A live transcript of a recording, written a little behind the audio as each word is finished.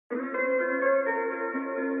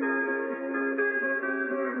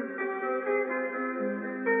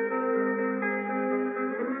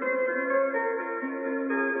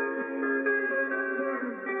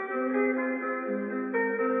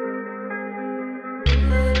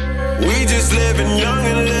living young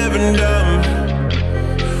and living dumb.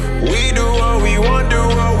 We do what we want, do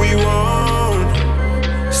what we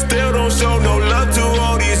want. Still don't show no love to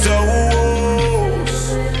all these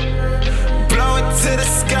hoes. Blow it to the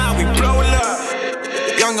sky, we blow it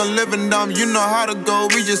up. Young and living dumb, you know how to go,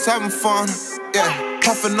 we just having fun. Yeah,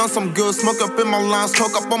 puffing on some good, smoke up in my lungs,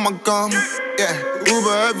 smoke up on my gum. Yeah,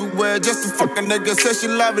 Uber everywhere, just a fucking nigga said she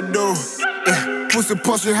love it though. Yeah, pussy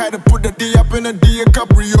pussy, had to put the D up in a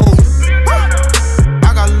DiCaprio.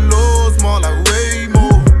 I got loads more, like way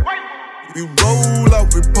more. We roll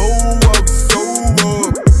up, we pull up, so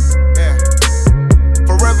up. Yeah,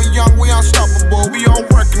 forever young, we unstoppable. We all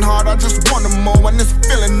working hard, I just want them more. And this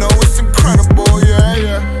feeling, no, it's incredible, yeah,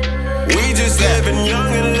 yeah. We just living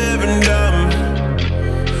young and living dumb.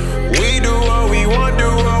 We do what we want, do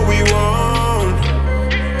what we want.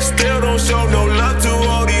 Still don't show no love to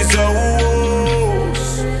all these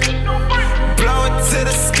hoes. Blow it to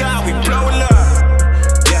the sky, we blow it up.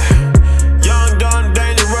 Yeah, young, dumb,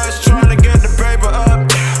 dangerous, trying to get the paper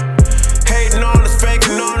up. Hating on us,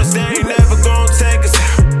 faking on us, they ain't never gonna take us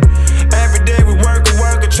out. Every day we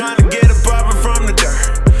workin', trying to get up from the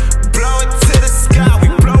dirt. Blow it to the sky, we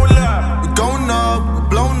blow it up. We going up, we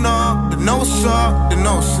blowin' up. They know what's up, they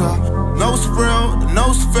know what's up. Know it's real, they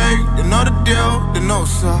know it's fake. They know the deal, they know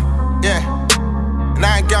what's up. Yeah, and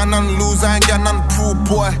I ain't got nothing to lose, I ain't got nothing to prove,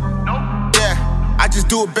 boy. Yeah, I just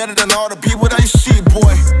do it better than all the people that you see,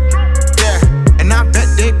 boy. Yeah, and I bet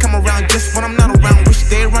they come around just when I'm not around. Wish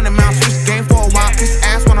they running mouth, switch game for a while. Kiss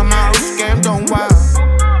ass when I'm out, this game don't wild.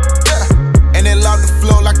 Yeah, and they love the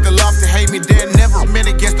flow like they love to hate me. They never a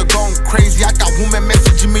minute gets to going crazy. I got women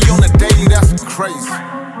messaging me on the daily, that's crazy.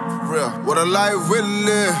 Real, what a life we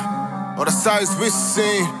live, all the sights we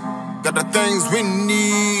see, got the things we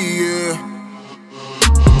need, yeah.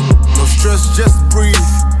 No stress, just breathe,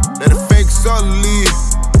 let the fakes all leave.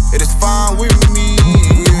 It is fine with me,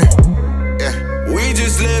 yeah. Yeah. We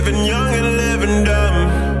just living young and living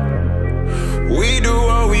dumb. We do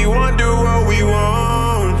what we want, do what we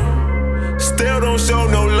want. Still don't show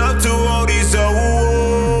no love to all these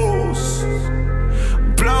hoes.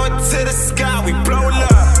 Blow it to the sky, we blow it up.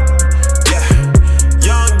 Yeah,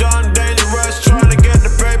 young, dumb, dangerous, trying to get the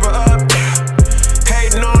paper up.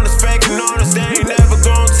 Hating on us, faking on us, they ain't never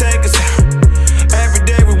gonna take us out. Every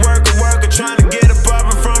day we workin', trying to get up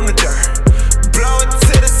from the dirt. Blow it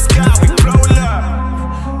to the sky, we blow it up.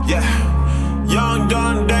 Yeah, young,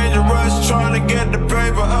 dumb, dangerous, trying to get the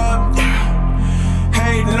paper up. Yeah,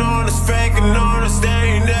 hating on us, faking on us, they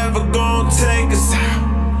ain't never gonna take us out.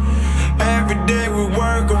 Every day we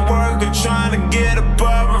workin', trying to get up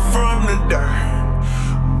from the dirt.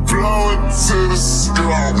 Blow it to the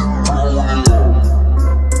sky, we blow it up.